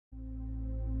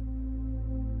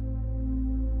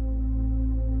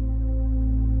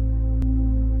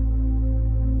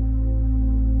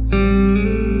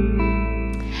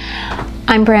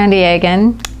I'm Brandy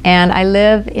Agun, and I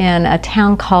live in a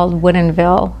town called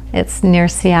Woodinville. It's near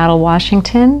Seattle,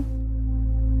 Washington.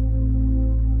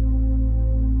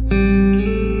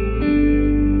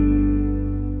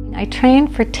 I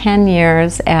trained for 10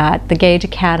 years at the Gage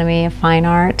Academy of Fine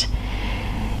Art,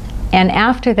 and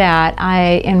after that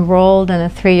I enrolled in a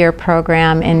 3-year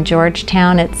program in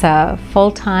Georgetown. It's a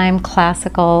full-time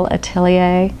classical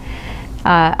atelier.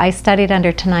 I studied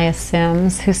under Tanaya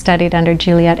Sims, who studied under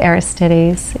Juliet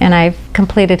Aristides, and I've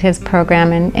completed his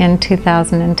program in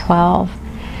 2012.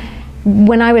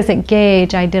 When I was at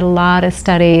Gage, I did a lot of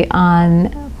study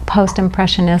on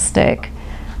post-impressionistic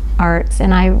arts,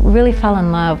 and I really fell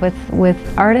in love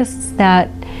with artists that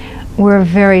were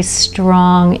very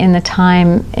strong in the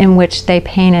time in which they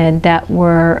painted, that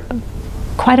were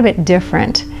quite a bit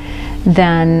different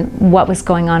than what was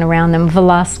going on around them.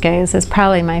 Velazquez is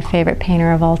probably my favorite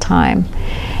painter of all time,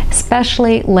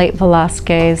 especially late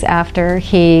Velazquez, after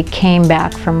he came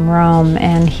back from Rome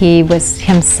and he was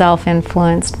himself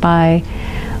influenced by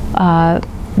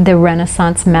the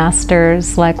Renaissance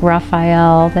masters like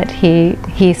Raphael that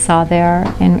he saw there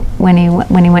when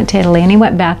he went to Italy, and he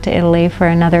went back to Italy for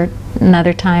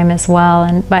another time as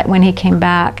well. But when he came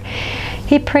back,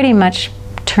 he pretty much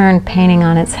turned painting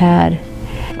on its head.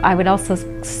 I would also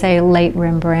say late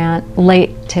Rembrandt,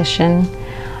 late Titian.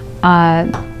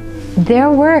 Their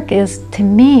work is, to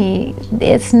me,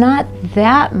 it's not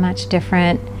that much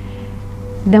different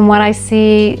than what I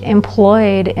see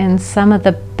employed in some of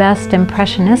the best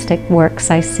impressionistic works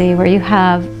I see, where you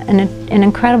have an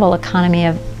incredible economy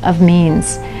of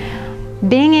means.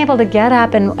 Being able to get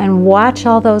up and watch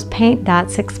all those paint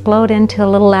dots explode into a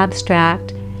little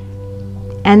abstract,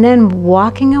 and then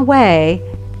walking away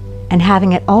and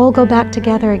having it all go back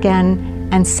together again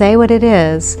and say what it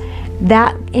is,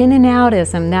 that in and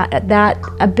outism, that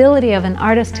ability of an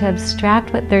artist to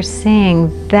abstract what they're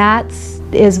seeing, that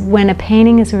is when a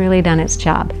painting has really done its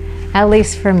job, at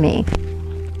least for me.